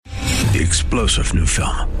The explosive new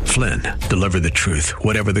film, Flynn, deliver the truth,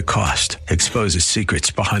 whatever the cost, exposes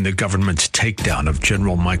secrets behind the government's takedown of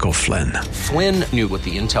General Michael Flynn. Flynn knew what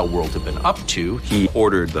the intel world had been up to. He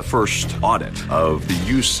ordered the first audit of the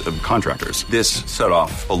use of contractors. This set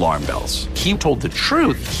off alarm bells. He told the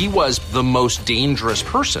truth. He was the most dangerous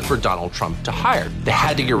person for Donald Trump to hire. They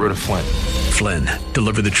had to get rid of Flynn. Flynn,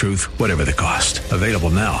 deliver the truth, whatever the cost. Available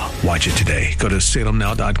now. Watch it today. Go to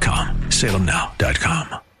salemnow.com.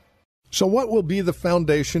 salemnow.com. So what will be the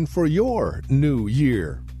foundation for your new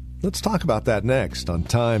year? Let's talk about that next on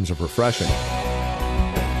Times of Refreshing.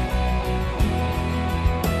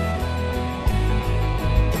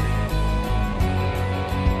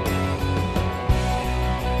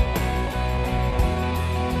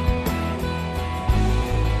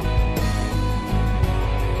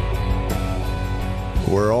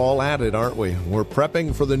 We're all at it, aren't we? We're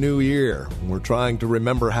prepping for the new year. We're trying to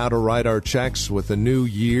remember how to write our checks with the new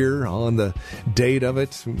year on the date of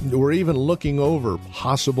it. We're even looking over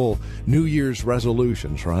possible New Year's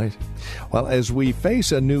resolutions, right? Well, as we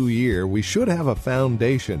face a new year, we should have a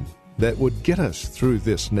foundation that would get us through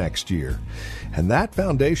this next year. And that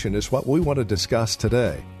foundation is what we want to discuss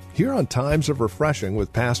today, here on Times of Refreshing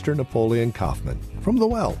with Pastor Napoleon Kaufman from The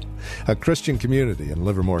Well, a Christian community in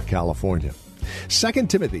Livermore, California. 2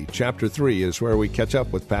 Timothy chapter 3 is where we catch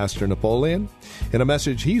up with Pastor Napoleon in a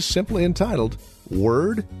message he's simply entitled,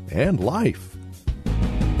 Word and Life.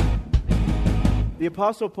 The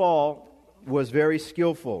Apostle Paul was very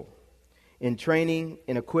skillful in training,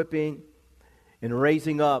 in equipping, in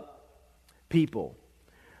raising up people.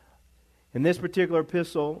 In this particular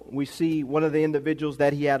epistle, we see one of the individuals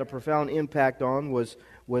that he had a profound impact on was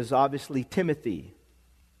obviously Timothy.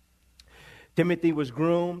 Timothy was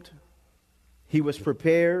groomed. He was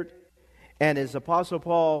prepared, and as Apostle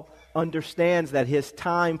Paul understands that his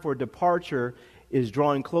time for departure is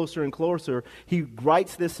drawing closer and closer, he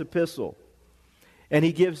writes this epistle, and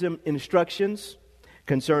he gives him instructions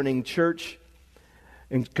concerning church,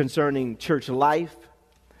 and concerning church life,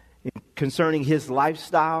 concerning his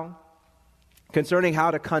lifestyle, concerning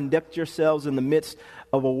how to conduct yourselves in the midst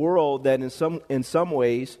of a world that in some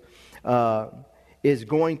ways is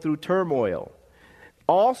going through turmoil.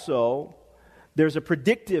 Also, there's a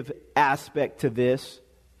predictive aspect to this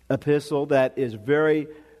epistle that is very,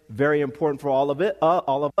 very important for all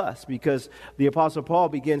of us, because the Apostle Paul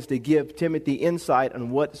begins to give Timothy insight on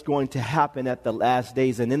what's going to happen at the last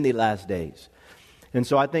days and in the last days. And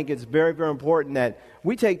so I think it's very, very important that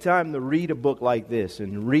we take time to read a book like this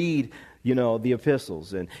and read, the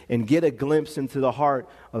epistles and get a glimpse into the heart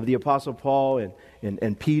of the Apostle Paul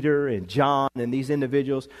and Peter and John and these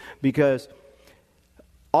individuals, because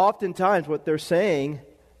oftentimes what they're saying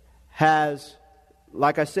has,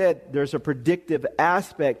 like I said, there's a predictive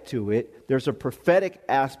aspect to it. There's a prophetic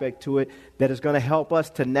aspect to it that is going to help us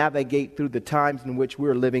to navigate through the times in which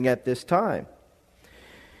we're living at this time.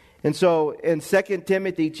 And so in 2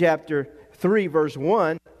 Timothy chapter 3, verse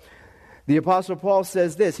 1, the Apostle Paul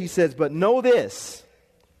says this. He says, "But know this,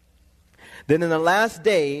 that in the last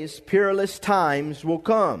days perilous times will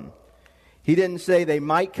come." He didn't say they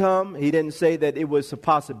might come. He didn't say that it was a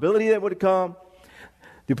possibility that would come.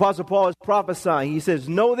 The Apostle Paul is prophesying. He says,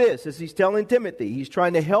 know this, as he's telling Timothy. He's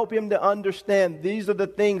trying to help him to understand these are the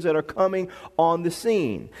things that are coming on the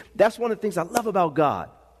scene. That's one of the things I love about God.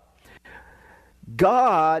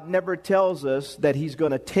 God never tells us that He's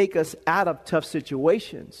going to take us out of tough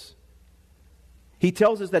situations. He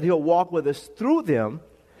tells us that He'll walk with us through them.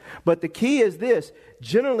 But the key is this.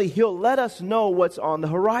 Generally, He'll let us know what's on the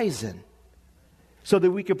horizon, so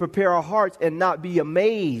that we can prepare our hearts and not be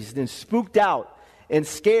amazed and spooked out and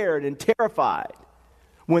scared and terrified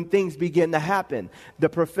when things begin to happen. The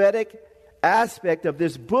prophetic aspect of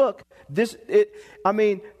this book, there's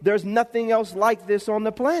nothing else like this on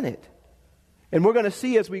the planet. And we're going to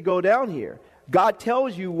see as we go down here, God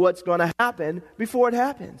tells you what's going to happen before it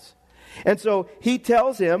happens. And so he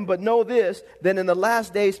tells him, but know this, that in the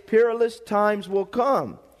last days perilous times will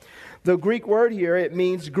come. The Greek word here, it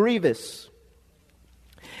means grievous.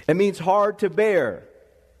 It means hard to bear.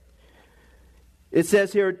 It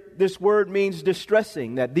says here, this word means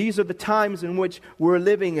distressing, that these are the times in which we're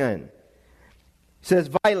living in. It says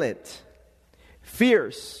violent,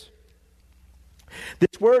 fierce.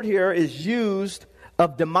 This word here is used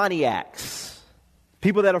of demoniacs,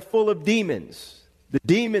 people that are full of demons. The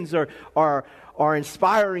demons are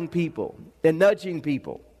inspiring people and nudging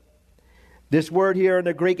people. This word here in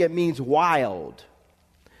the Greek, it means wild.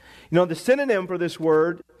 The synonym for this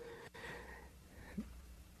word,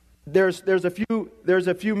 there's a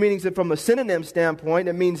few meanings that from a synonym standpoint,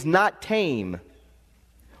 it means not tame,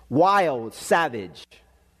 wild, savage.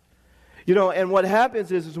 And what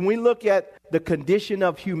happens is when we look at the condition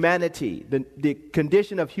of humanity, the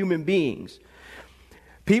condition of human beings,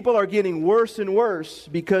 people are getting worse and worse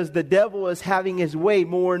because the devil is having his way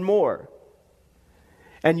more and more.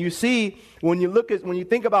 And you see, when you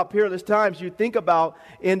think about peerless times, you think about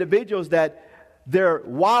individuals that their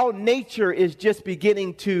wild nature is just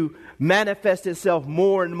beginning to manifest itself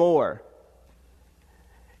more and more.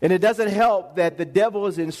 And it doesn't help that the devil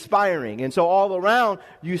is inspiring. And so all around,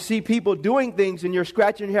 you see people doing things and you're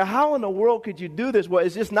scratching your head. How in the world could you do this? Well,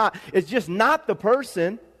 it's just not the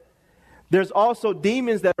person. There's also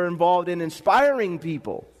demons that are involved in inspiring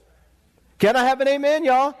people. Can I have an amen,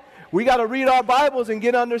 y'all? We got to read our Bibles and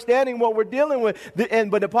get understanding what we're dealing with.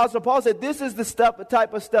 But Apostle Paul said this is the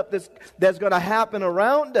type of stuff that's going to happen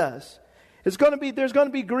around us. There's going to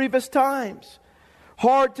be grievous times,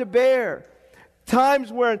 hard to bear,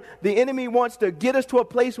 times where the enemy wants to get us to a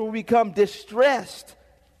place where we become distressed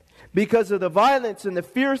because of the violence and the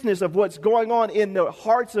fierceness of what's going on in the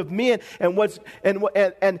hearts of men and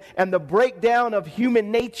the breakdown of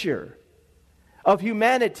human nature, of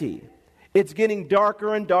humanity. It's getting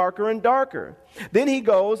darker and darker and darker. Then he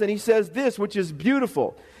goes and he says this, which is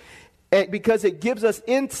beautiful, because it gives us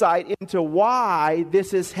insight into why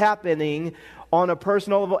this is happening on a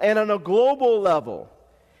personal level and on a global level.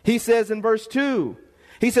 He says in verse 2,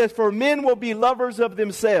 he says, for men will be lovers of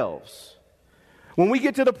themselves. When we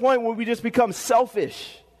get to the point where we just become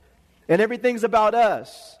selfish and everything's about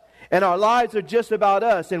us and our lives are just about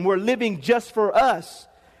us and we're living just for us,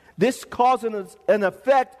 this causes an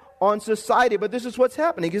effect on society. But this is what's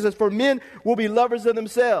happening. He says, for men will be lovers of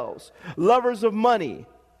themselves, lovers of money.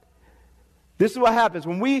 This is what happens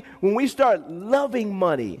when we start loving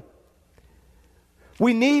money.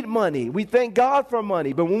 We need money. We thank God for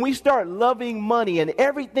money. But when we start loving money and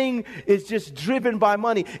everything is just driven by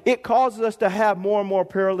money, it causes us to have more and more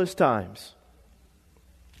perilous times.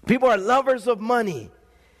 People are lovers of money.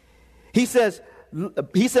 He says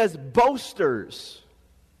boasters,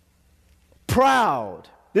 proud.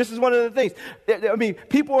 This is one of the things. I mean,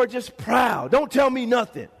 people are just proud. Don't tell me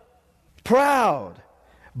nothing. Proud.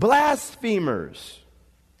 Blasphemers.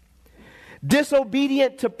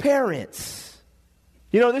 Disobedient to parents.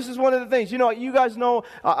 This is one of the things. You guys know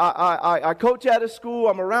I coach at a school.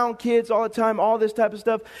 I'm around kids all the time, all this type of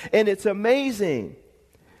stuff. And it's amazing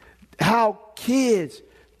how kids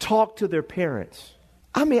talk to their parents.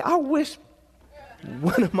 I mean, I wish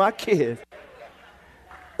one of my kids.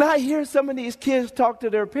 I hear some of these kids talk to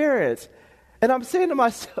their parents, and I'm saying to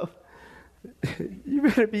myself, you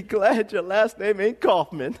better be glad your last name ain't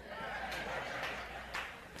Kaufman.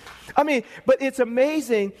 I mean, but it's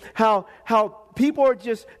amazing how people are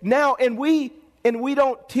just now, and we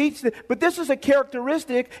don't teach them. But this is a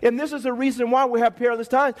characteristic, and this is a reason why we have perilous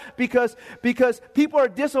times, because people are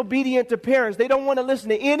disobedient to parents. They don't want to listen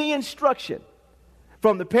to any instruction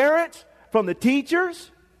from the parents, from the teachers,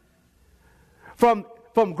 from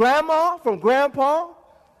grandma, from grandpa,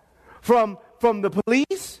 from the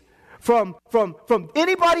police, from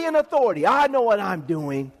anybody in authority. I know what I'm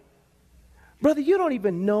doing. Brother, you don't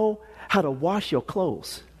even know how to wash your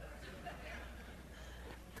clothes.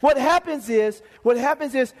 What happens is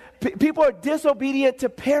people are disobedient to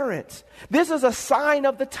parents. This is a sign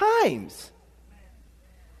of the times.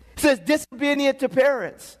 It says disobedient to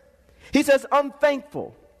parents. He says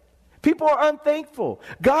unthankful. People are unthankful.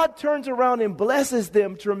 God turns around and blesses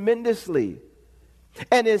them tremendously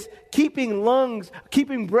and is keeping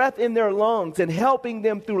breath in their lungs and helping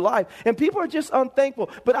them through life. And people are just unthankful.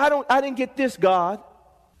 But I didn't get this, God.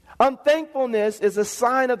 Unthankfulness is a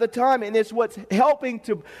sign of the time, and it's what's helping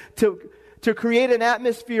to create an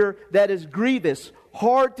atmosphere that is grievous,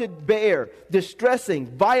 hard to bear, distressing,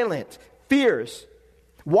 violent, fierce,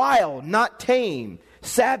 wild, not tame,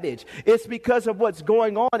 savage. It's because of what's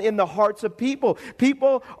going on in the hearts of people.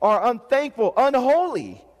 People are unthankful,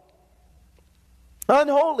 unholy.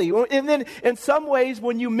 And then in some ways,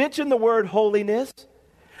 when you mention the word holiness,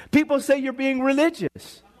 people say you're being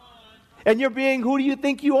religious. And you're being, who do you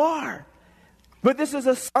think you are? But this is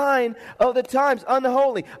a sign of the times.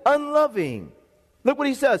 Unholy, unloving. Look what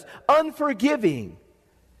he says. Unforgiving.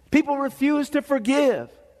 People refuse to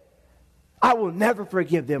forgive. I will never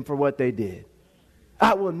forgive them for what they did.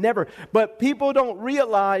 I will never. But people don't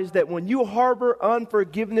realize that when you harbor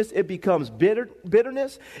unforgiveness, it becomes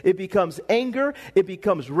bitterness. It becomes anger. It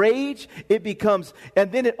becomes rage.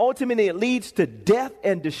 And then ultimately it leads to death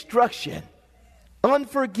and destruction.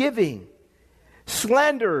 Unforgiving.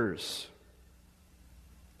 Slanderers.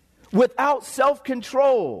 Without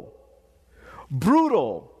self-control.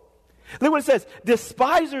 Brutal. Look what it says.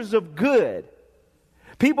 Despisers of good.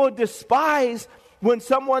 People despise when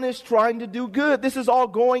someone is trying to do good. This is all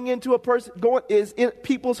going into is in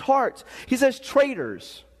people's hearts. He says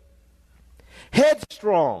traitors,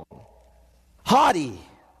 headstrong, haughty,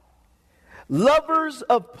 lovers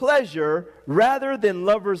of pleasure rather than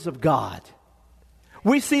lovers of God.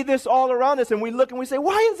 We see this all around us, and we look and we say,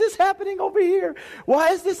 why is this happening over here? Why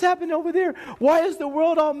is this happening over there? Why is the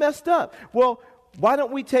world all messed up? Well, why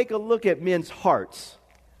don't we take a look at men's hearts?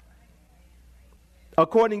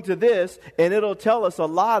 According to this, and it'll tell us a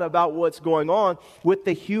lot about what's going on with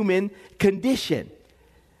the human condition.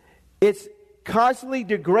 It's constantly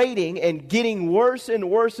degrading and getting worse and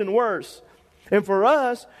worse and worse. And for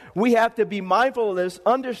us, we have to be mindful of this,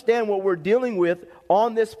 understand what we're dealing with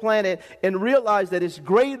on this planet, and realize that it's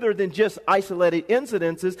greater than just isolated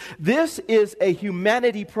incidences. This is a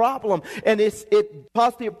humanity problem. And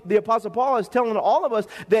the Apostle Paul is telling all of us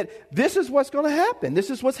that this is what's going to happen. This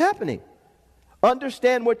is what's happening.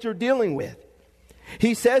 Understand what you're dealing with.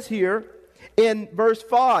 He says here in verse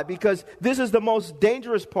 5, because this is the most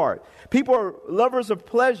dangerous part. People are lovers of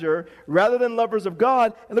pleasure rather than lovers of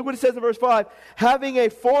God. And look what it says in verse 5. Having a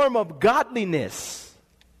form of godliness,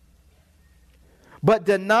 but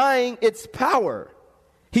denying its power.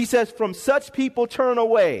 He says, from such people turn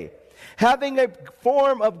away. Having a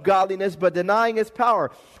form of godliness, but denying its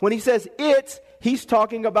power. When he says it, he's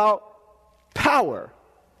talking about power.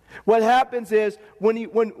 What happens is when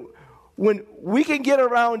we can get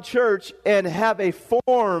around church and have a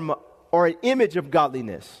form or an image of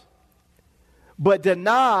godliness, but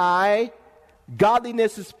deny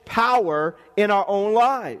godliness' power in our own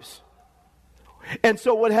lives. And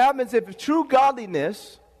so what happens if true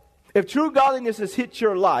godliness has hit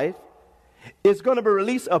your life, it's going to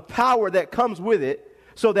release a power that comes with it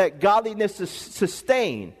so that godliness is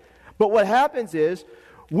sustained. But what happens is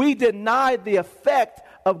we deny the effect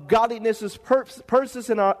of godliness' purpose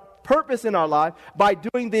in our life by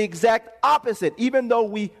doing the exact opposite, even though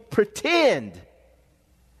we pretend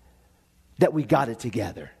that we got it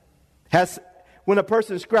together. When a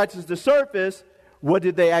person scratches the surface, what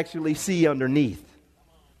did they actually see underneath?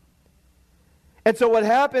 And so what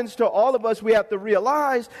happens to all of us, we have to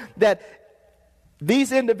realize that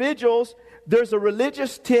these individuals, there's a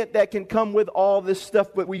religious tint that can come with all this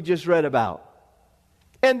stuff that we just read about.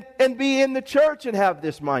 And be in the church and have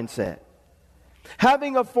this mindset.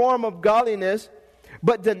 Having a form of godliness,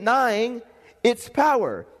 but denying its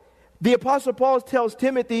power. The Apostle Paul tells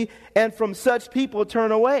Timothy, and from such people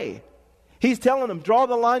turn away. He's telling them, draw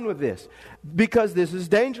the line with this, because this is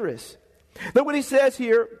dangerous. Look what he says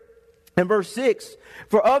here in verse 6.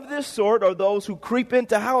 For of this sort are those who creep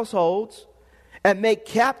into households and make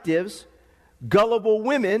captives gullible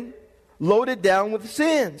women loaded down with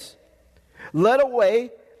sins, led away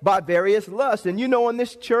by various lusts. And you know, in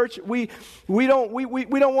this church, we don't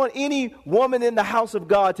want any woman in the house of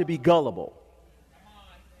God to be gullible.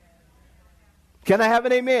 Can I have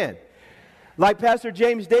an amen? Like Pastor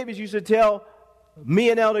James Davis used to tell me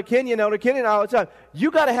and Elder Kenyon all the time, you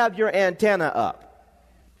got to have your antenna up.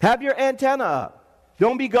 Have your antenna up.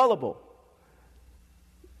 Don't be gullible.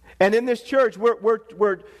 And in this church,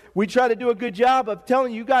 we try to do a good job of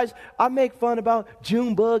telling you guys, I make fun about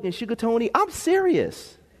Junebug and Sugar Tony. I'm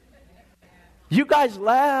serious. You guys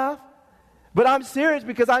laugh, but I'm serious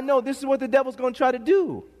because I know this is what the devil's going to try to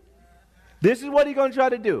do. This is what he's going to try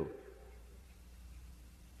to do.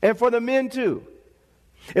 And for the men too.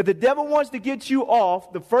 If the devil wants to get you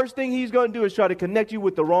off, the first thing he's going to do is try to connect you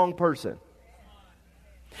with the wrong person.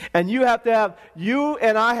 And you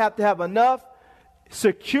and I have to have enough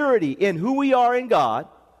security in who we are in God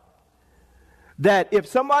that if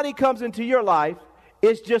somebody comes into your life,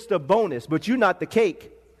 it's just a bonus, but you're not the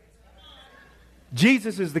cake.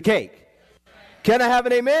 Jesus is the cake. Can I have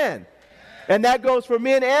an amen? And that goes for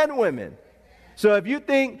men and women. So if you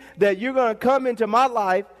think that you're going to come into my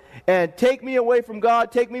life and take me away from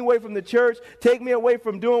God, take me away from the church, take me away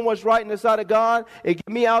from doing what's right in the sight of God, and get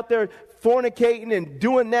me out there fornicating and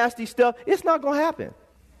doing nasty stuff, it's not going to happen.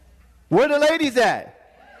 Where the ladies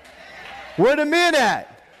at? Where the men at?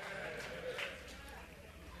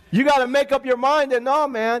 You got to make up your mind that, no,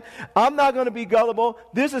 man, I'm not going to be gullible.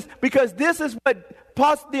 This is what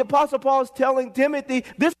the Apostle Paul is telling Timothy.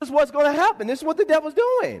 This is what's going to happen. This is what the devil's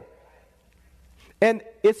doing. And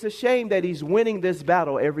it's a shame that he's winning this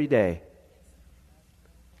battle every day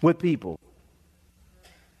with people.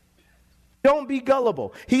 Don't be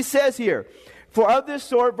gullible. He says here, for of this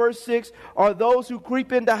sort, verse 6, are those who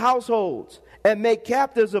creep into households and make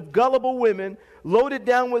captives of gullible women, loaded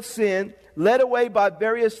down with sin, led away by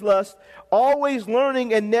various lusts, always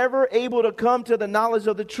learning and never able to come to the knowledge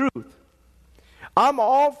of the truth. I'm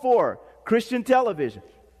all for Christian television.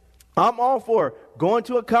 I'm all for Going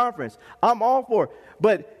to a conference. I'm all for it.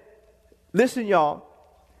 But listen, y'all.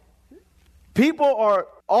 People are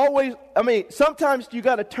always, sometimes you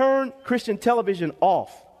got to turn Christian television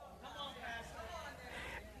off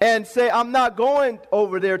and say, I'm not going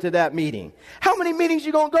over there to that meeting. How many meetings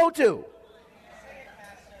you going to go to?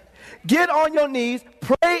 Get on your knees,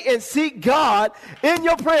 pray and seek God in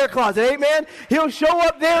your prayer closet. Amen. He'll show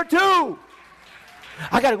up there too.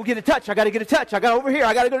 I got to go get a touch. I got to get a touch. I got over here.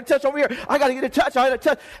 I got to get a touch over here. I got to get a touch. I got to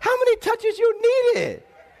touch. How many touches you needed?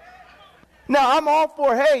 Now, I'm all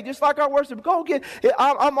for, hey, just like our worship, go get,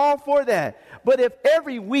 I'm all for that. But if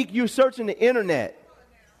every week you're searching the internet,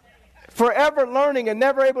 forever learning and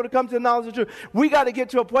never able to come to the knowledge of the truth, we got to get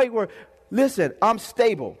to a point where, listen, I'm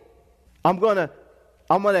stable. I'm going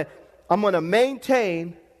to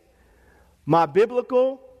maintain my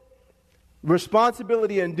biblical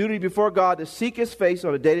responsibility and duty before God to seek His face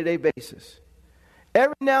on a day-to-day basis.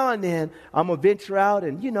 Every now and then, I'm going to venture out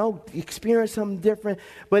and, experience something different.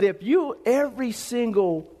 But if you every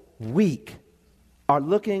single week are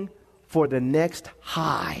looking for the next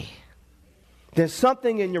high, then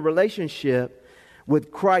something in your relationship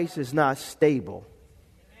with Christ is not stable.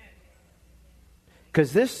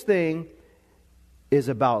 Because this thing is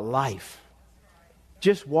about life.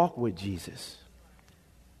 Just walk with Jesus.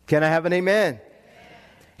 Can I have an amen?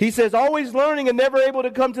 He says, always learning and never able to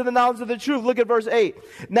come to the knowledge of the truth. Look at verse 8.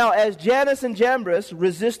 Now, as Jannes and Jambres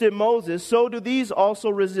resisted Moses, so do these also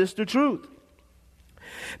resist the truth.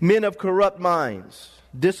 Men of corrupt minds,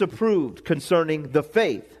 disapproved concerning the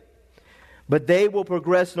faith. But they will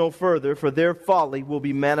progress no further, for their folly will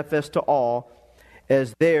be manifest to all,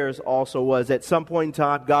 as theirs also was. At some point in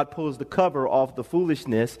time, God pulls the cover off the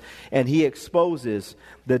foolishness, and He exposes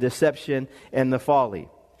the deception and the folly.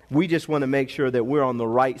 We just want to make sure that we're on the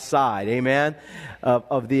right side, amen,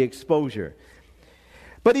 of the exposure.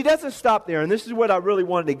 But He doesn't stop there, and this is what I really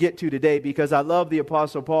wanted to get to today, because I love the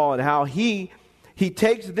Apostle Paul and how he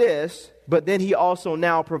takes this, but then he also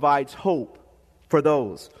now provides hope for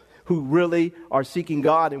those who really are seeking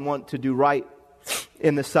God and want to do right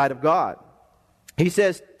in the sight of God. He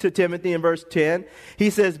says to Timothy in verse 10, he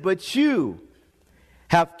says, but you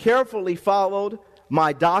have carefully followed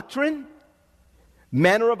my doctrine,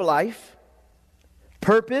 manner of life,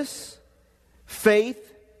 purpose,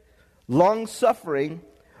 faith, long-suffering,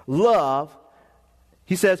 love.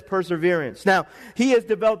 He says perseverance. Now, he has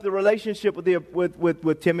developed a relationship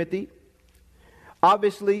with Timothy.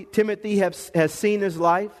 Obviously, Timothy has seen his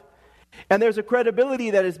life. And there's a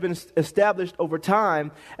credibility that has been established over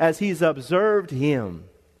time as he's observed him.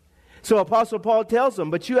 So Apostle Paul tells him,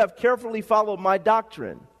 but you have carefully followed my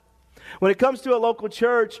doctrine. When it comes to a local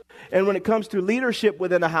church and when it comes to leadership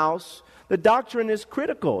within a house, the doctrine is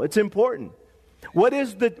critical. It's important. What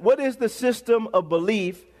is the system of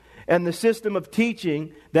belief and the system of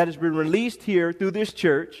teaching that has been released here through this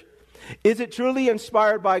church? Is it truly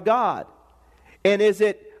inspired by God? And is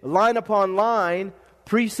it line upon line,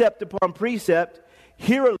 precept upon precept,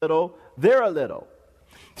 here a little, there a little,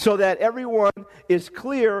 so that everyone is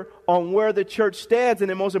clear on where the church stands, and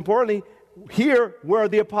then most importantly, here where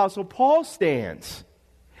the Apostle Paul stands.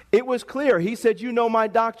 It was clear. He said, you know my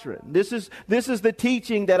doctrine. This is the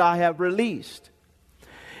teaching that I have released.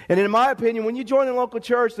 And in my opinion, when you join a local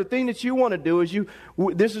church, the thing that you want to do is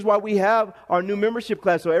this is why we have our new membership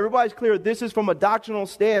class. So everybody's clear. This is from a doctrinal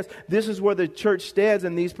stance. This is where the church stands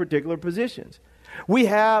in these particular positions. We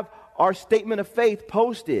have our statement of faith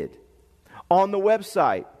posted on the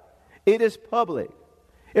website. It is public.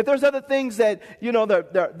 If there's other things that,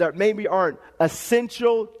 that maybe aren't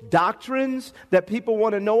essential doctrines that people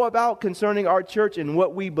want to know about concerning our church and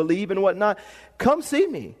what we believe and whatnot, come see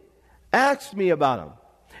me. Ask me about them.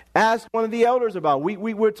 Ask one of the elders about it.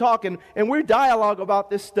 We're talking and we're dialogue about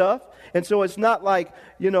this stuff. And so it's not like,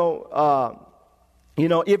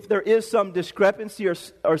 if there is some discrepancy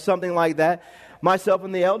or something like that, myself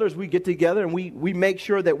and the elders, we get together and we make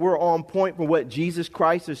sure that we're on point for what Jesus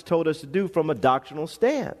Christ has told us to do from a doctrinal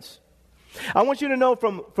stance. I want you to know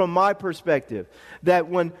from my perspective that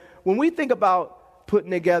when we think about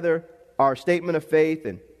putting together our statement of faith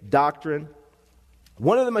and doctrine,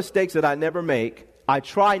 one of the mistakes that I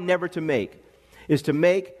try never to make, is to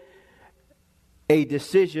make a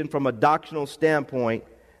decision from a doctrinal standpoint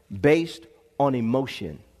based on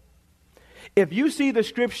emotion. If you see the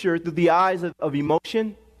scripture through the eyes of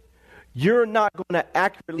emotion, you're not going to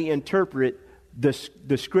accurately interpret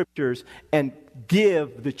the scriptures and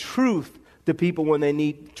give the truth to people when they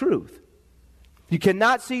need truth. You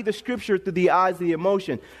cannot see the scripture through the eyes of the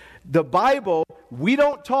emotion. The Bible, we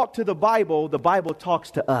don't talk to the Bible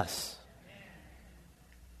talks to us.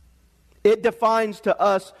 It defines to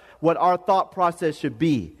us what our thought process should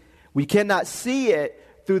be. We cannot see it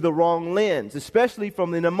through the wrong lens, especially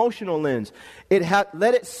from an emotional lens.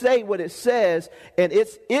 Let it say what it says, and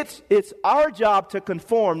it's our job to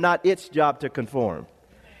conform, not its job to conform.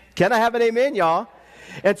 Can I have an amen, y'all?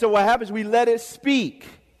 And so what happens, we let it speak.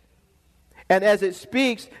 And as it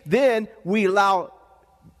speaks, then we allow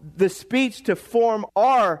the speech to form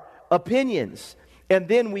our opinions. And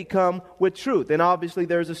then we come with truth. And obviously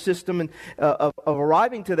there's a system of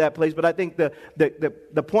arriving to that place. But I think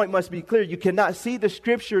the point must be clear. You cannot see the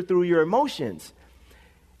Scripture through your emotions.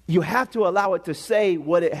 You have to allow it to say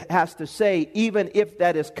what it has to say, even if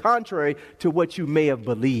that is contrary to what you may have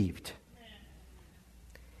believed.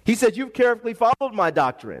 He says, you've carefully followed my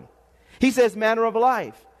doctrine. He says, manner of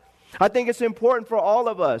life. I think it's important for all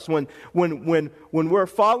of us when we're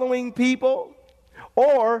following people,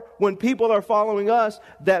 or when people are following us,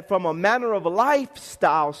 that from a manner of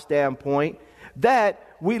lifestyle standpoint, that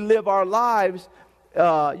we live our lives,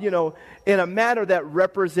 in a manner that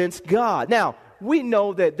represents God. Now, we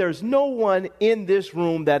know that there's no one in this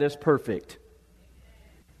room that is perfect.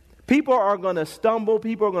 People are going to stumble.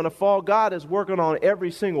 People are going to fall. God is working on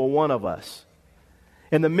every single one of us.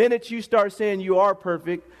 And the minute you start saying you are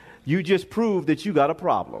perfect, you just prove that you got a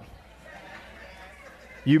problem.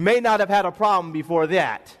 You may not have had a problem before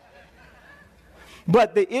that.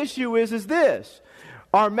 But the issue is this.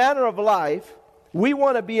 Our manner of life, we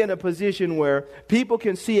want to be in a position where people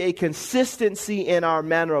can see a consistency in our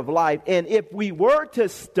manner of life. And if we were to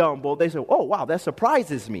stumble, they say, oh, wow, that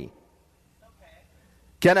surprises me.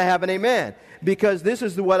 Can I have an amen? Because this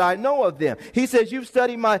is what I know of them. He says, you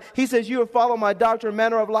have followed my doctrine,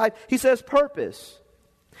 manner of life. He says, purpose.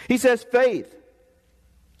 He says, faith.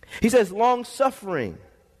 He says, long suffering.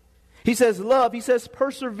 He says, love. He says,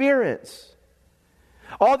 perseverance.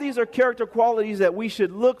 All these are character qualities that we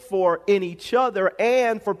should look for in each other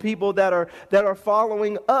and for people that are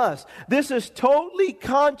following us. This is totally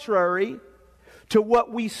contrary to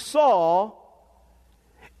what we saw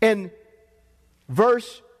in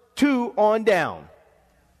verse 2 on down.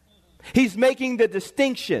 He's making the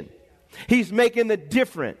distinction. He's making the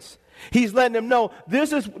difference. He's letting them know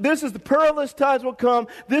this is the perilous times will come.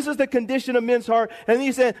 This is the condition of men's heart. And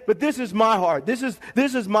he said, but this is my heart. This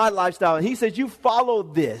is my lifestyle. And he says, you follow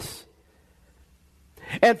this.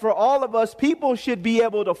 And for all of us, people should be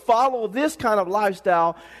able to follow this kind of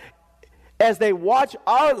lifestyle as they watch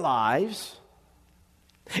our lives.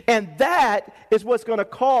 And that is what's going to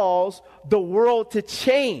cause the world to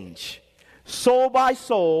change, soul by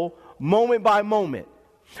soul, moment by moment.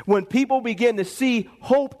 When people begin to see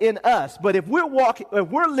hope in us. But if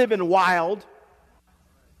we're living wild,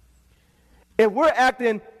 if we're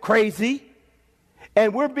acting crazy,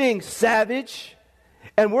 and we're being savage,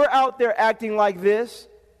 and we're out there acting like this,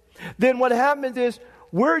 then what happens is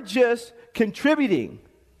we're just contributing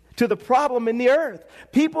to the problem in the earth.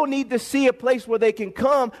 People need to see a place where they can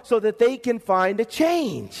come so that they can find a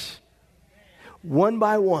change. One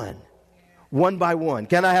by one. One by one.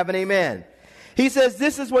 Can I have an amen? He says,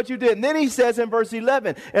 this is what you did. And then he says in verse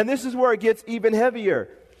 11, and this is where it gets even heavier.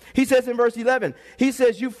 He says in verse 11, he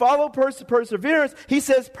says, you follow perseverance. He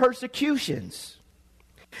says persecutions,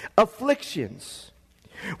 afflictions,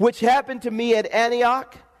 which happened to me at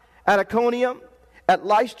Antioch, at Iconium, at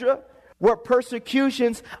Lystra, where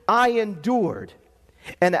persecutions I endured.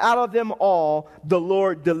 And out of them all, the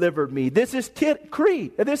Lord delivered me. This is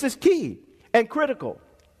key and critical.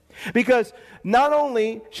 Because not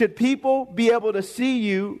only should people be able to see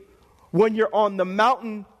you when you're on the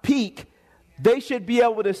mountain peak, they should be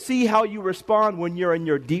able to see how you respond when you're in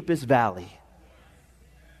your deepest valley.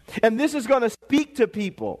 And this is going to speak to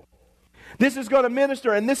people. This is going to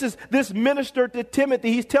minister. And this ministered to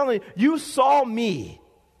Timothy. He's telling you saw me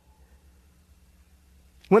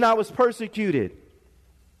when I was persecuted.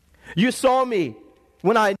 You saw me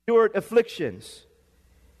when I endured afflictions.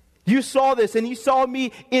 You saw this, and you saw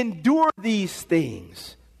me endure these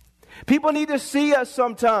things. People need to see us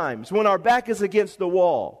sometimes when our back is against the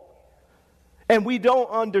wall and we don't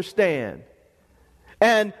understand.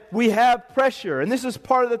 And we have pressure. And this is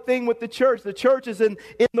part of the thing with the church. The church is in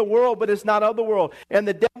the world, but it's not of the world. And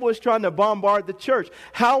the devil is trying to bombard the church.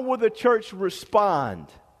 How will the church respond?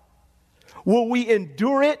 Will we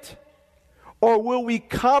endure it, or will we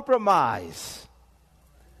compromise?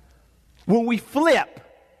 Will we flip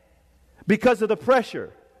because of the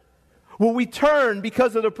pressure? Will we turn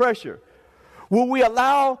because of the pressure? Will we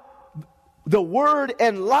allow the word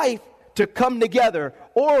and life to come together?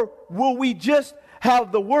 Or will we just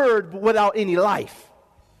have the word without any life?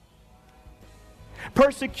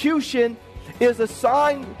 Persecution is a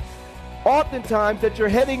sign oftentimes that you're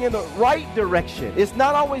heading in the right direction. It's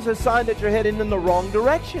not always a sign that you're heading in the wrong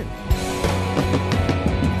direction.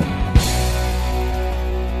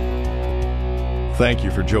 Thank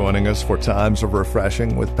you for joining us for Times of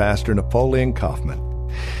Refreshing with Pastor Napoleon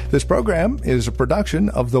Kaufman. This program is a production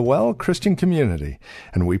of the Well Christian Community,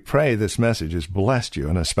 and we pray this message has blessed you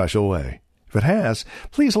in a special way. If it has,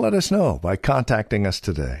 please let us know by contacting us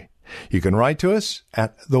today. You can write to us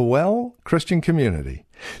at the Well Christian Community,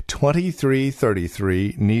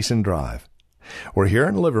 2333 Neeson Drive. We're here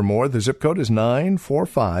in Livermore. The zip code is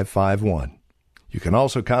 94551. You can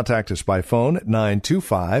also contact us by phone at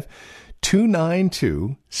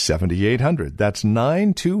 925-292-7800. That's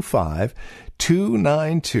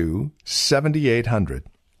 925-292-7800.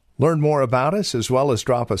 Learn more about us as well as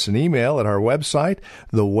drop us an email at our website,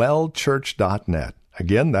 thewellchurch.net.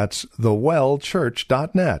 Again, that's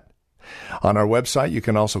thewellchurch.net. On our website, you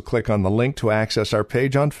can also click on the link to access our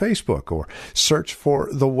page on Facebook or search for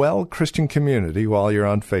The Well Christian Community while you're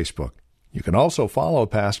on Facebook. You can also follow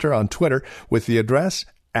Pastor on Twitter with the address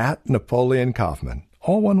 @Napoleon Kaufman,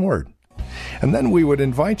 all one word. And then we would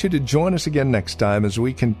invite you to join us again next time as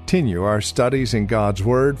we continue our studies in God's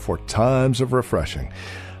Word for Times of Refreshing.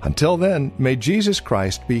 Until then, may Jesus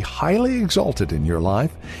Christ be highly exalted in your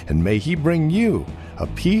life, and may He bring you a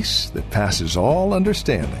peace that passes all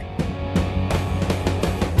understanding.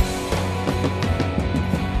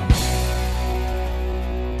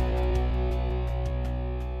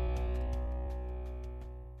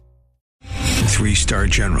 Three-star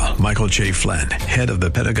General Michael J. Flynn, head of the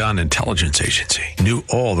Pentagon Intelligence Agency, knew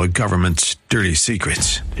all the government's dirty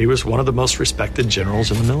secrets. He was one of the most respected generals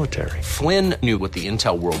in the military. Flynn knew what the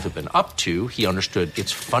intel world had been up to. He understood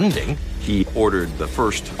its funding. He ordered the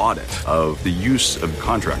first audit of the use of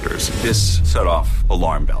contractors. This set off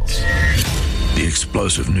alarm bells. The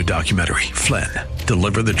explosive new documentary, Flynn,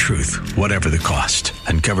 Deliver the Truth, Whatever the Cost,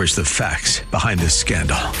 uncovers the facts behind this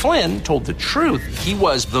scandal. Flynn told the truth. He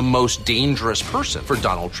was the most dangerous person for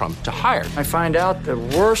Donald Trump to hire. I find out the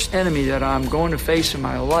worst enemy that I'm going to face in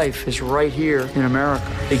my life is right here in America.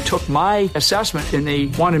 They took my assessment and they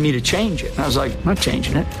wanted me to change it. And I was like, I'm not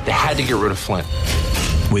changing it. They had to get rid of Flynn.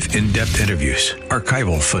 With in-depth interviews,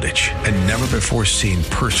 archival footage, and never-before-seen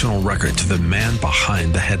personal records of the man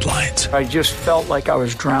behind the headlines. I just felt like I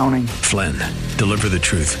was drowning. Flynn, Deliver the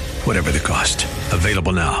Truth, Whatever the Cost.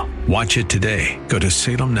 Available now. Watch it today. Go to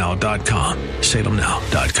salemnow.com.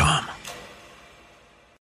 salemnow.com.